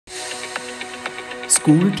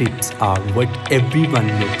School trips are what everyone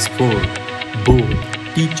looks for.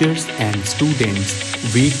 Both teachers and students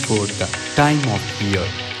wait for the time of year.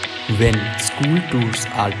 When school tours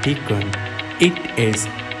are taken, it is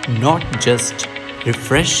not just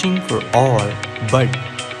refreshing for all, but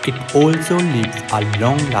it also leaves a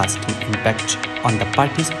long-lasting impact on the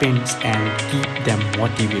participants and keep them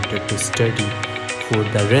motivated to study for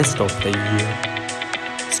the rest of the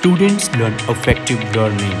year. Students learn effective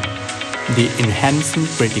learning. They enhancing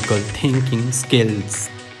critical thinking skills,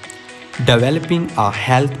 developing a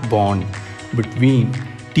healthy bond between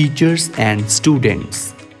teachers and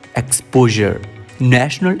students. Exposure,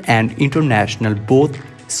 national and international, both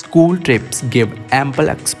school trips give ample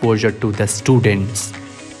exposure to the students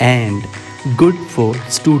and good for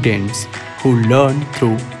students who learn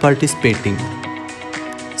through participating.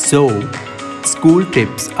 So, school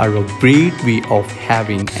trips are a great way of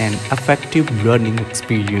having an effective learning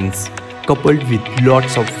experience coupled with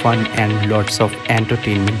lots of fun and lots of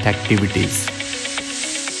entertainment activities.